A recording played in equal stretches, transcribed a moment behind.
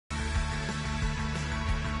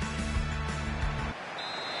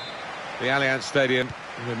The Allianz Stadium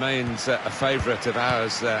remains a favourite of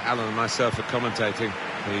ours. Alan and myself are commentating.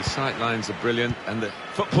 The sight lines are brilliant and the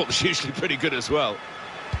football's usually pretty good as well.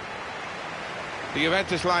 The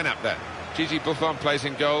Juventus lineup then. Gigi Buffon plays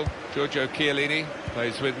in goal. Giorgio Chiellini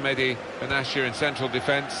plays with Mehdi Benatia in central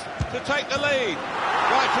defence. To take the lead.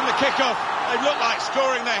 Right from the kick-off. They look like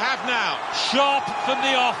scoring, they have now. Sharp from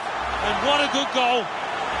the off. And what a good goal.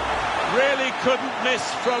 Really couldn't miss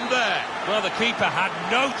from there. Well, the keeper had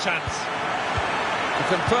no chance. To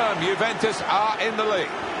confirm, Juventus are in the lead.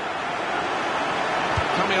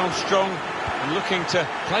 Coming on strong and looking to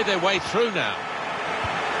play their way through now.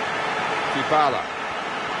 Dybala.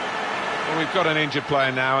 Well, we've got an injured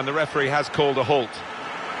player now and the referee has called a halt.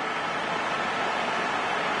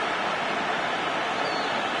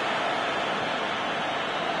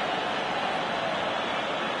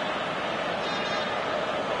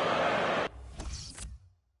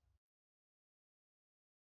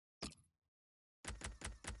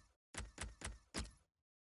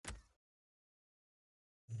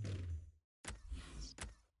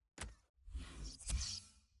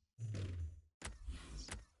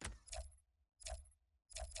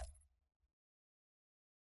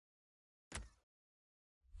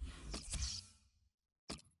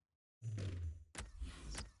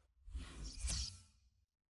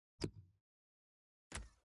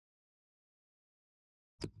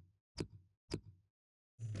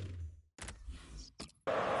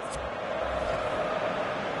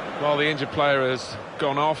 While the injured player has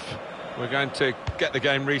gone off, we're going to get the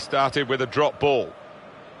game restarted with a drop ball.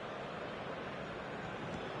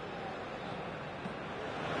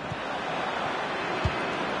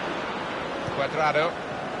 Cuadrado.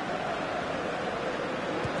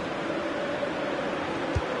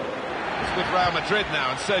 It's with Real Madrid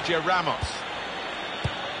now and Sergio Ramos.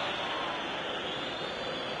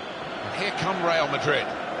 And here come Real Madrid.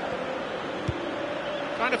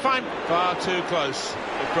 Trying to find far too close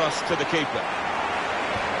across to the keeper.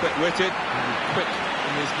 Quick-witted and quick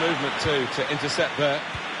in his movement too to intercept there.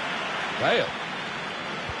 Bale.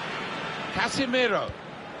 Casemiro.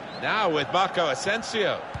 Now with Marco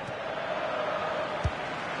Asensio.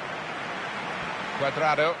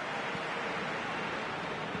 Cuadrado.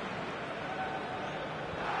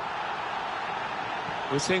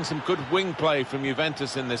 We're seeing some good wing play from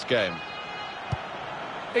Juventus in this game.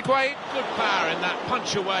 Higuain, good power in that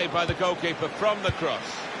punch away by the goalkeeper from the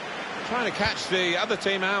cross. Trying to catch the other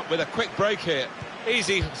team out with a quick break here.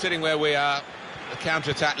 Easy sitting where we are. The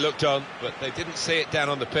counter-attack looked on, but they didn't see it down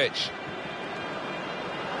on the pitch.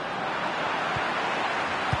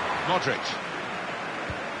 Modric.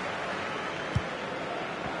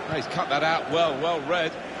 Oh, he's cut that out well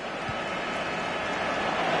read.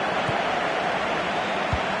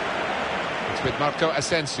 It's with Marco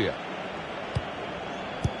Asensio.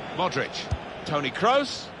 Modric. Toni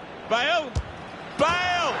Kroos. Bale.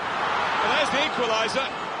 Bale! And there's the equaliser.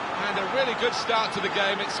 And a really good start to the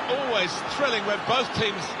game. It's always thrilling when both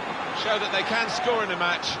teams show that they can score in a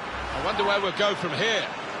match. I wonder where we'll go from here.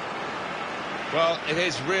 Well, it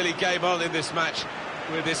is really game on in this match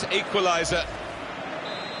with this equaliser.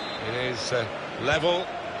 It is level.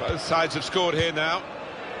 Both sides have scored here now.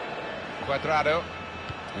 Cuadrado.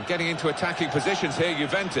 And getting into attacking positions here,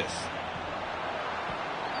 Juventus.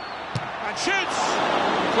 And shoots!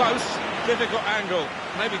 Close, difficult angle.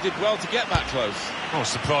 Maybe did well to get that close. I was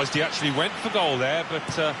surprised he actually went for goal there, but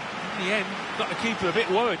in the end, got the keeper a bit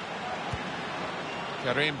worried.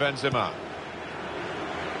 Karim Benzema.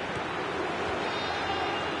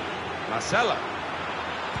 Marcelo.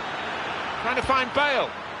 Trying to find Bale.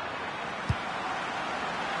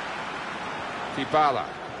 Dybala.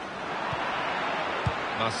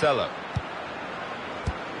 Marcelo.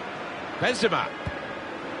 Benzema.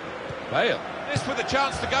 Bale. This with a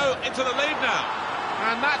chance to go into the lead now.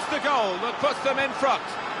 And that's the goal that puts them in front.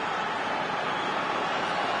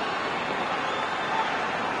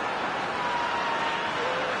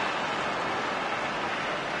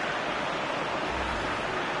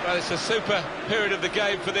 Well, it's a super period of the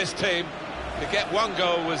game for this team. To get one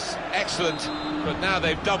goal was excellent, but now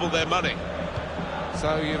they've doubled their money.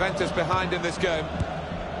 So Juventus behind in this game.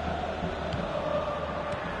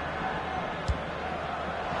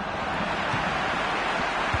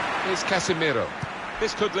 Here's Casemiro.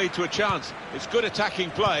 This could lead to a chance. It's good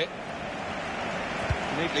attacking play.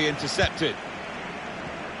 Neatly intercepted.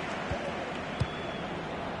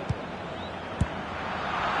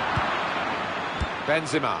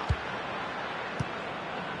 Benzema.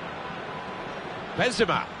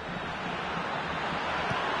 Benzema.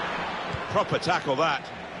 Proper tackle that.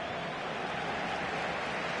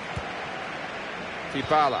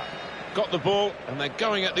 Dybala. got the ball and they're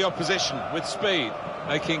going at the opposition with speed,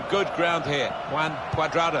 making good ground here. Juan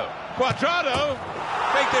Cuadrado. Cuadrado!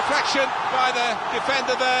 Big deflection by the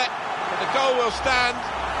defender there, but the goal will stand.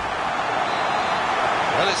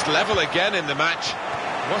 Well, it's level again in the match.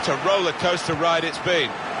 What a roller coaster ride it's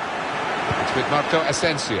been. It's with Marco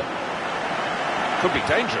Asensio. Could be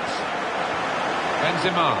dangerous.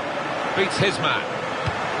 Benzema beats his man.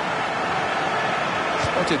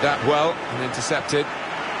 Spotted that well and intercepted.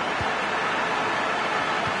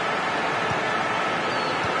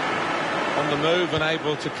 On the move and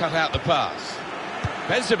able to cut out the pass.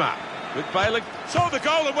 Benzema with Bale. Saw the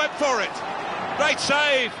goal and went for it. Great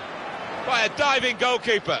save by a diving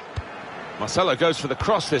goalkeeper. Marcelo goes for the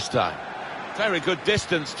cross this time. Very good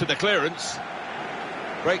distance to the clearance.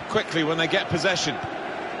 Break quickly when they get possession.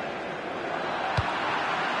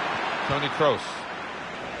 Toni Kroos.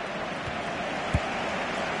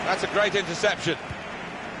 That's a great interception.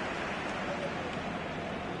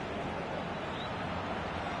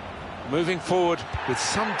 Moving forward with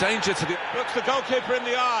some danger to the... Looks the goalkeeper in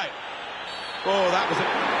the eye. Oh, that was a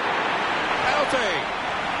penalty.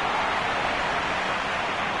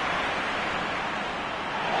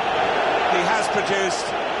 He has produced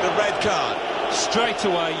the red card. Straight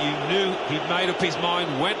away, you knew he'd made up his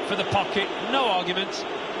mind, went for the pocket, no arguments.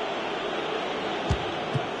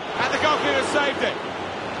 And the goalkeeper saved it.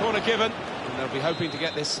 Corner given, and they'll be hoping to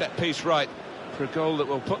get this set piece right for a goal that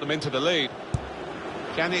will put them into the lead.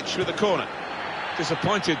 Pjanic with the corner.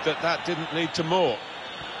 Disappointed that that didn't lead to more.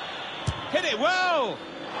 Hit it well!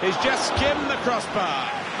 He's just skimmed the crossbar.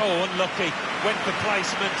 Oh, unlucky. Went for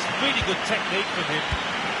placement. Really good technique from him.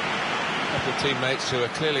 A couple of teammates who are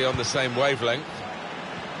clearly on the same wavelength.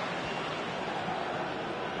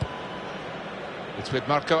 It's with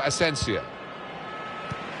Marco Asensio.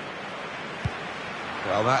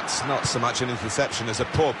 Well, that's not so much an interception as a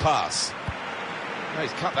poor pass. No,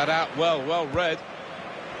 he's cut that out well read.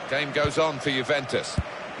 Game goes on for Juventus,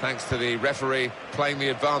 thanks to the referee playing the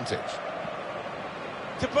advantage.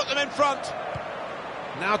 To put them in front.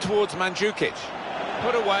 Now towards Mandzukic.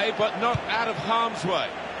 Put away, but not out of harm's way.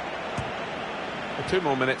 2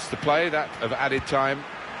 more minutes to play, that of added time.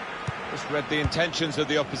 Just read the intentions of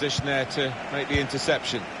the opposition there to make the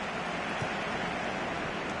interception.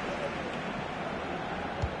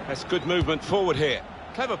 That's good movement forward here.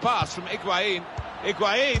 Clever pass from Higuain.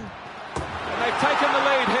 Higuain. And they've taken the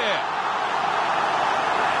lead here.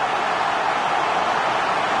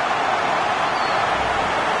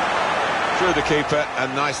 Through the keeper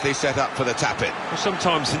and nicely set up for the tap-in. Well,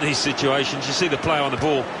 sometimes in these situations you see the player on the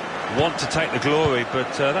ball want to take the glory,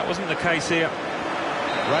 but that wasn't the case here.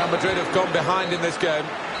 Real Madrid have gone behind in this game.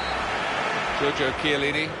 Giorgio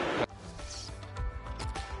Chiellini.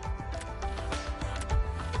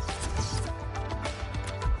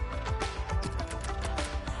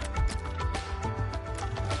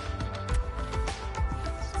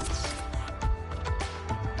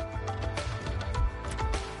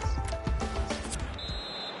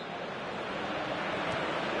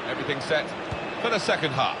 Everything set for the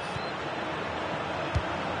second half.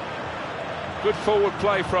 Good forward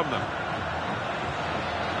play from them.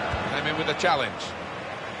 Came in with a challenge.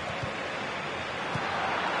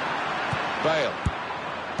 Bale.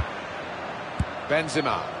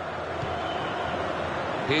 Benzema.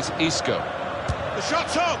 Here's Isco. The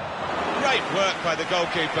shot's on! Great work by the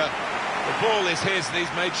goalkeeper. The ball is his and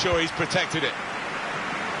he's made sure he's protected it.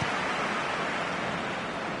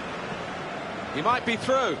 He might be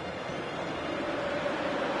through.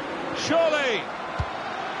 Surely!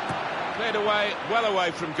 Cleared away, well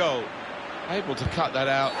away from goal. Able to cut that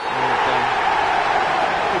out.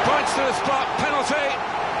 He points to the spot, penalty!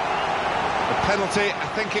 The penalty, I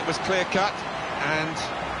think it was clear-cut, and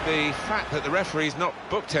the fact that the referee's not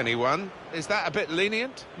booked anyone, is that a bit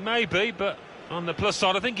lenient? Maybe, but on the plus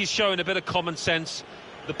side, I think he's showing a bit of common sense.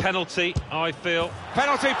 The penalty, I feel.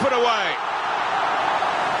 Penalty put away!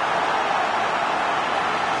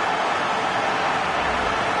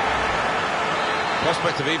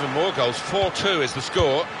 Prospect of even more goals. 4-2 is the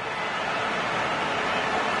score.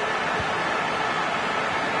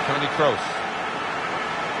 Toni Kroos.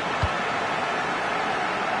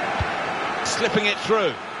 Slipping it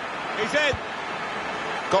through. He's in.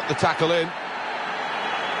 Got the tackle in.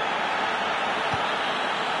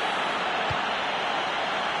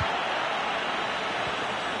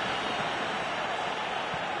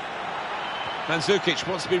 Mandzukic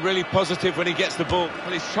wants to be really positive when he gets the ball.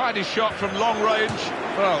 Well, he's tried his shot from long range.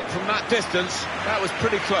 Well, from that distance, that was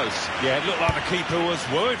pretty close. Yeah, it looked like the keeper was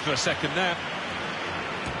worried for a second there.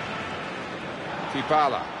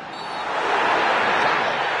 Dybala.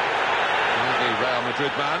 The Real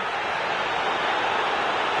Madrid man.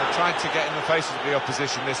 Tried to get in the faces of the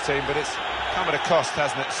opposition, this team, but it's come at a cost,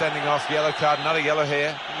 hasn't it? Sending off, yellow card, another yellow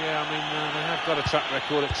here. Yeah, I mean, they have got a track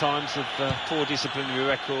record at times of poor disciplinary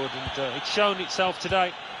record, and it's shown itself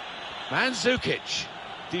today. Mandzukic,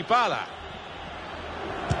 Dybala.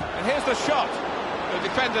 And here's the shot. The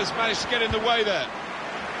defenders managed to get in the way there.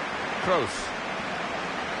 Kroos.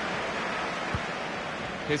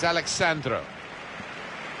 Here's Alexandro.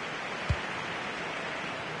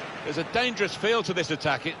 There's a dangerous feel to this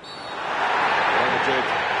attack. Real Madrid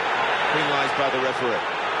penalised by the referee.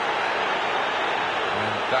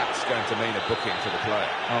 And that's going to mean a booking for the player.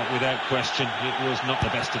 Oh, without question, it was not the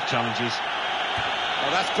best of challenges.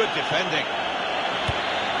 Oh, that's good defending.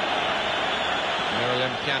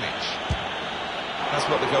 Miralem Pjanic. That's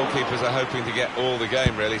what the goalkeepers are hoping to get all the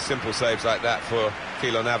game, really. Simple saves like that for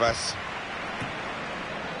Keylor Navas.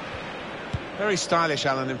 Very stylish,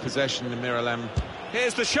 Alan, in possession, in Miralem.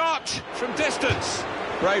 Here's the shot from distance.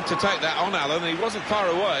 Brave to take that on, Alan. He wasn't far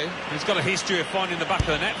away. He's got a history of finding the back of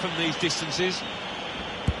the net from these distances.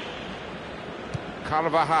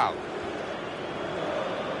 Carvajal.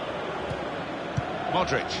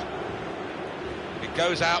 Modric. It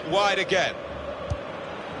goes out wide again.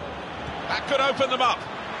 That could open them up.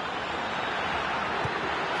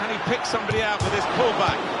 Can he pick somebody out with his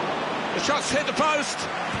pullback? The shot's hit the post.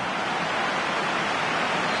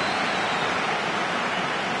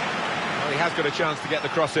 Well, he has got a chance to get the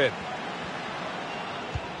cross in.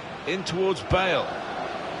 In towards Bale.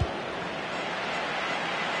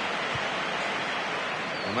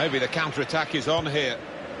 Well, maybe the counter-attack is on here.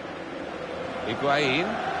 Higuain.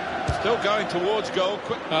 Still going towards goal.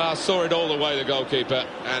 Saw it all the way, the goalkeeper,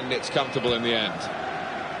 and it's comfortable in the end.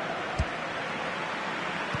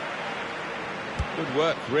 Good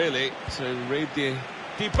work, really, to read the...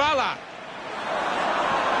 Dybala!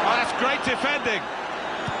 Oh, that's great defending.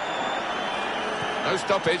 No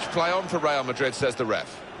stoppage, play on for Real Madrid, says the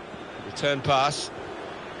ref. Return pass.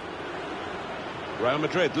 Real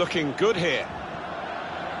Madrid looking good here.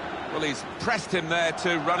 Well, he's pressed him there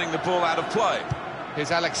to running the ball out of play. Here's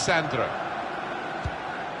Alexandro.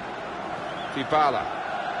 Dybala.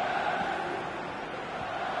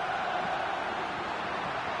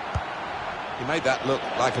 He made that look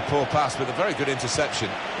like a poor pass with a very good interception.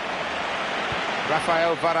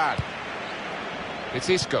 Rafael Varane. It's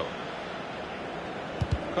Isco.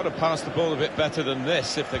 Got to pass the ball a bit better than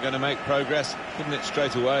this if they're going to make progress. Couldn't it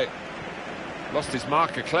straight away. Lost his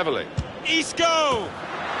marker cleverly. Isco!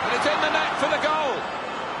 And it's in the net for the goal.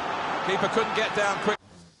 Keeper couldn't get down quick.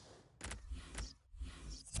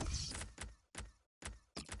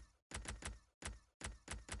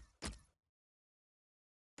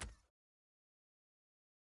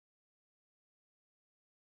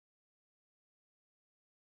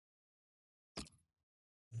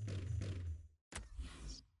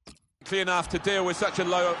 Enough to deal with such a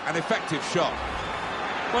low and effective shot.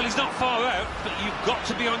 Well, he's not far out, but you've got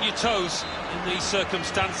to be on your toes in these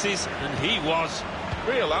circumstances, and he was.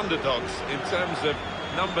 Real underdogs in terms of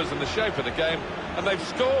numbers and the shape of the game, and they've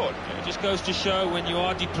scored. It just goes to show when you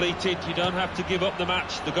are depleted, you don't have to give up the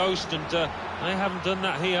match, the ghost, and they haven't done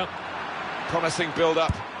that here. Promising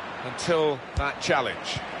build-up until that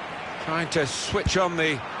challenge. Trying to switch on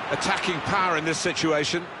the attacking power in this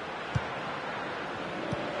situation.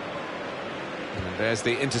 And there's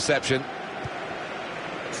the interception.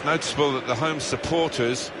 It's noticeable that the home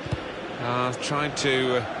supporters are trying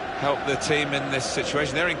to help the team in this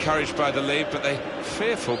situation. They're encouraged by the lead, but they're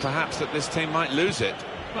fearful perhaps that this team might lose it.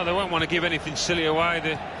 Well, they won't want to give anything silly away.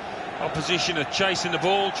 The opposition are chasing the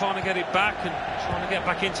ball, trying to get it back and trying to get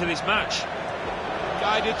back into this match.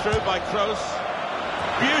 Guided through by Kroos.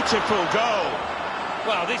 Beautiful goal.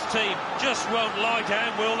 Well, this team just won't lie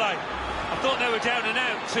down, will they? I thought they were down and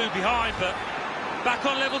out, 2 behind, but back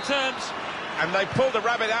on level terms. And they pulled the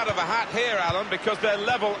rabbit out of a hat here, Alan, because they're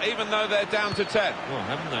level even though they're down to 10. Well,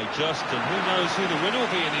 haven't they just? And who knows who the winner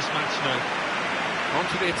will be in this match now. On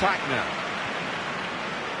to the attack now.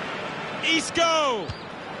 Isco!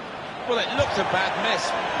 Well, it looked a bad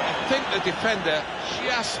miss. I think the defender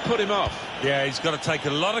just put him off. Yeah, he's got to take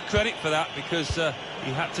a lot of credit for that because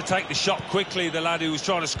he had to take the shot quickly, the lad who was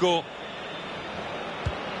trying to score.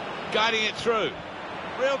 Guiding it through.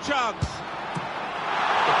 Real chance.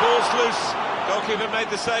 The ball's loose. Goalkeeper made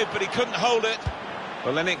the save, but he couldn't hold it.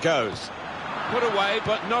 Well, then it goes. Put away,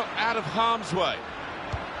 but not out of harm's way.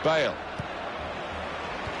 Bale.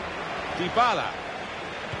 Dybala.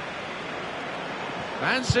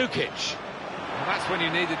 Mandzukic. And that's when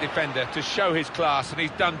you need a defender to show his class, and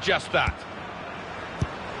he's done just that.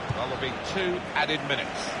 Well, there'll be 2 added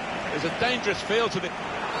minutes. There's a dangerous feel to the...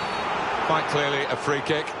 Quite clearly a free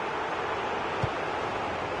kick.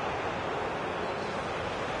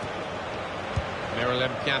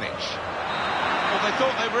 Miralem Pjanic. Well, they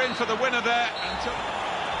thought they were in for the winner there until...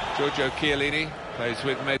 Giorgio Chiellini plays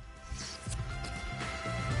with Madrid.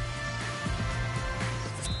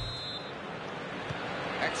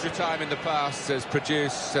 Extra time in the past has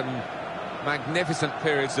produced some magnificent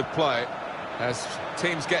periods of play as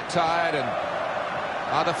teams get tired and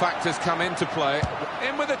other factors come into play.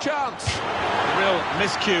 In with a chance. Real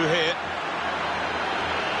miscue here.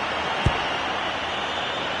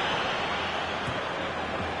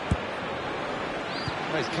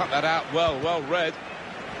 He's cut that out well read.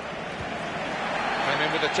 Came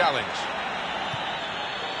in with a challenge.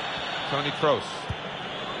 Toni Kroos.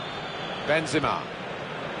 Benzema.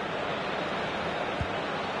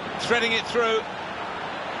 Threading it through.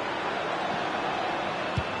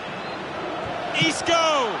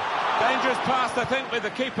 Isco! Dangerous pass, I think, with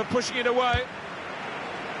the keeper pushing it away.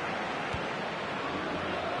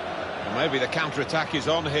 And maybe the counter-attack is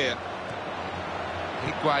on here.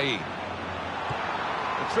 Higuain.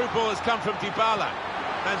 The through ball has come from Dybala.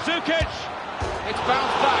 And Zukic! It's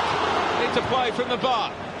bounced back into play from the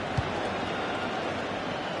bar.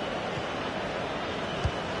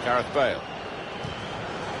 Gareth Bale.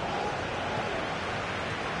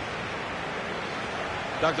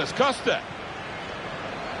 Douglas Costa.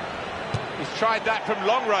 He's tried that from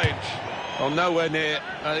long range. Oh, nowhere near.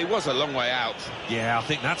 He was a long way out. Yeah, I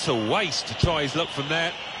think that's a waste to try his luck from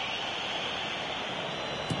there.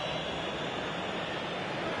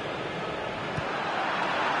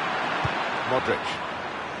 Modric.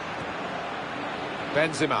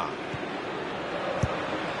 Benzema.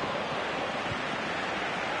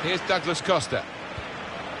 Here's Douglas Costa.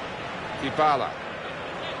 Dybala.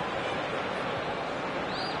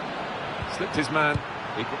 Slipped his man.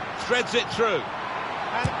 He threads it through.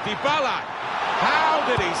 And Dybala. How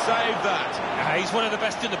did he save that? Yeah, he's one of the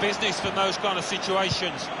best in the business for those kind of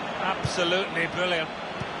situations. Absolutely brilliant.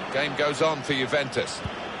 Game goes on for Juventus,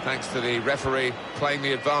 thanks to the referee playing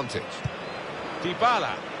the advantage.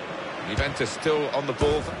 Dybala. Juventus still on the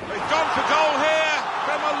ball. He's gone for goal here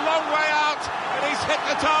from a long way out, and he's hit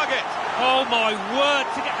the target. Oh my word,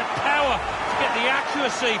 to get the power, to get the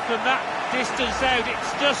accuracy from that distance out,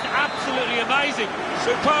 it's just absolutely amazing.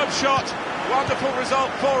 Superb shot, wonderful result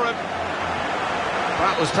for him.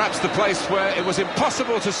 That was perhaps the place where it was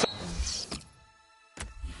impossible to...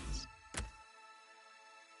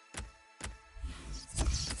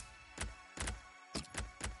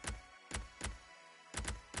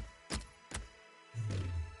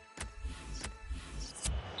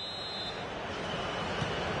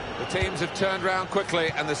 The teams have turned round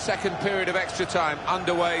quickly and the second period of extra time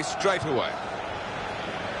underway straight away.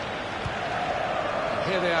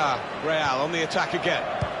 Here they are, Real on the attack again.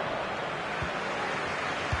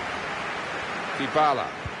 Dybala.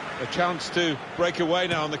 A chance to break away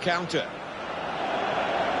now on the counter.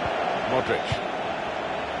 Modric.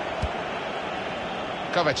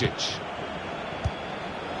 Kovacic.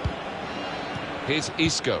 Here's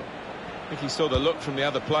Isco. I think he saw the look from the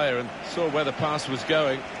other player and saw where the pass was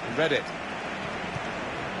going and read it.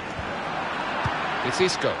 It's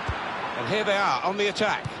Isco. And here they are on the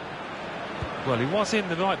attack. Well, he was in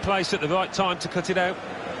the right place at the right time to cut it out.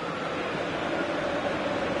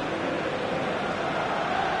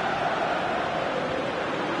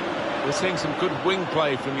 We're seeing some good wing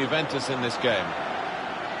play from Juventus in this game.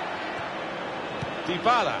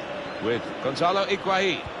 Dybala with Gonzalo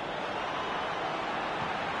Higuain.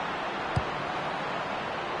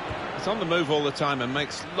 He's on the move all the time and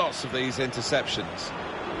makes lots of these interceptions.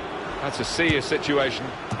 That's a serious situation.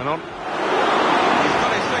 And on. He's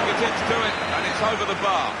got his fingertips to it, and it's over the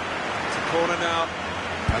bar. It's a corner now,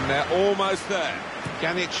 and they're almost there.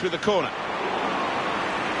 Pjanic with the corner.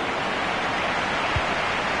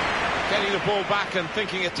 Getting the ball back and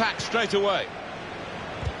thinking attack straight away.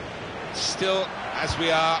 Still, as we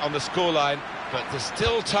are on the scoreline, but there's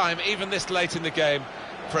still time, even this late in the game,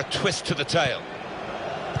 for a twist to the tail.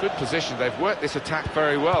 Good position. They've worked this attack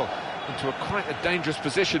very well into quite a dangerous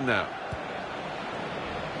position now.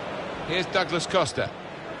 Here's Douglas Costa.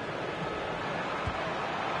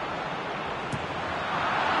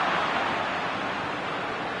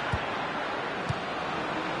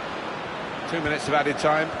 Two minutes of added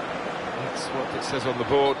time. That's what it says on the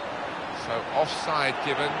board. So offside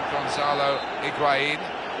given, Gonzalo Higuain.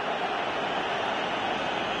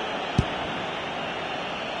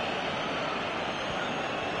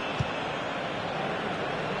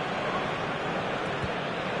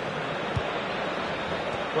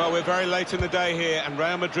 Well, we're very late in the day here, and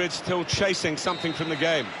Real Madrid still chasing something from the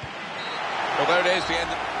game. Well, there it is, the end.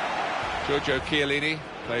 Giorgio Chiellini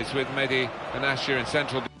plays with Mehdi Benatia in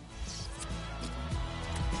central.